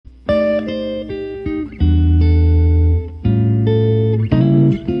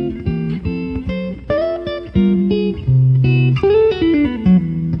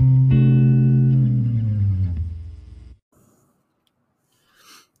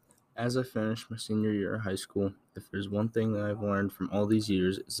As I finish my senior year of high school, if there's one thing that I've learned from all these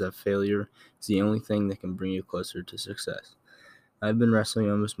years, is that failure is the only thing that can bring you closer to success. I've been wrestling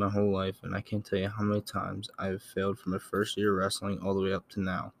almost my whole life, and I can't tell you how many times I have failed from my first year wrestling all the way up to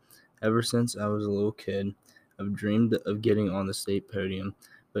now. Ever since I was a little kid, I've dreamed of getting on the state podium,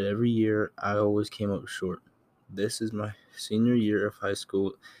 but every year I always came up short. This is my senior year of high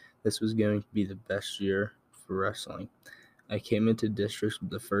school. This was going to be the best year for wrestling. I came into districts with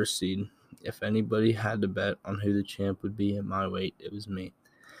the first seed. If anybody had to bet on who the champ would be at my weight, it was me.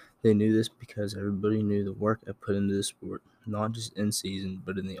 They knew this because everybody knew the work I put into the sport, not just in season,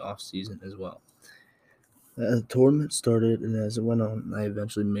 but in the off season as well. The tournament started, and as it went on, I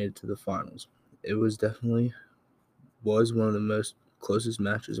eventually made it to the finals. It was one of the most closest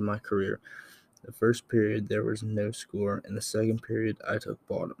matches in my career. The first period, there was no score. In the second period, I took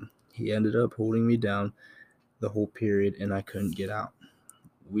bottom. He ended up holding me down the whole period, and I couldn't get out.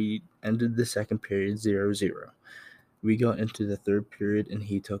 We ended the second period 0-0. We got into the third period and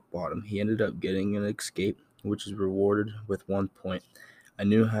he took bottom. He ended up getting an escape, which is rewarded with 1 point. I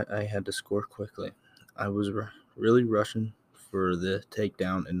knew I had to score quickly. I was really rushing for the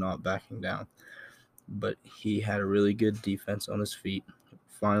takedown and not backing down, but he had a really good defense on his feet.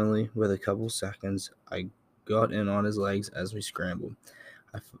 Finally, with a couple seconds, I got in on his legs as we scrambled.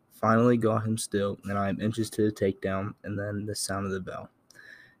 I finally got him still, and I am inches to the takedown, and then the sound of the bell.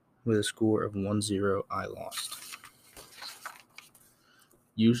 With a score of 1-0, I lost.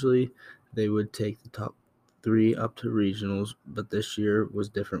 Usually, they would take the top three up to regionals, but this year was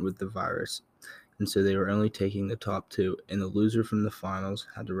different with the virus, and so they were only taking the top two, and the loser from the finals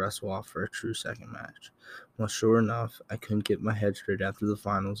had to wrestle off for a true second match. Well, sure enough, I couldn't get my head straight after the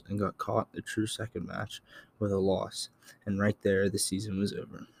finals and got caught the true second match with a loss, and right there, the season was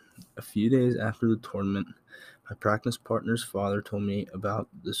over. A few days after the tournament, my practice partner's father told me about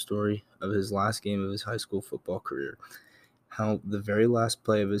the story of his last game of his high school football career. How the very last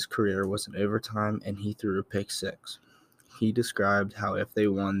play of his career was in overtime and he threw a pick six. He described how if they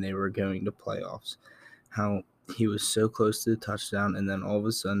won, they were going to playoffs. How he was so close to the touchdown, and then all of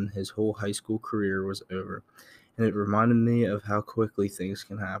a sudden his whole high school career was over. And it reminded me of how quickly things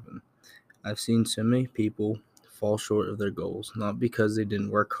can happen. I've seen so many people fall short of their goals, not because they didn't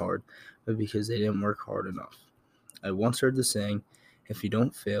work hard, but because they didn't work hard enough. I once heard the saying, if you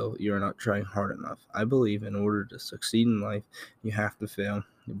don't fail, you are not trying hard enough. I believe in order to succeed in life, you have to fail,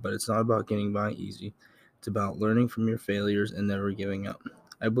 but it's not about getting by easy. It's about learning from your failures and never giving up.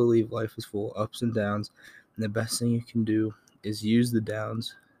 I believe life is full of ups and downs, and the best thing you can do is use the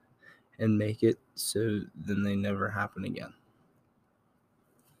downs and make it so then they never happen again.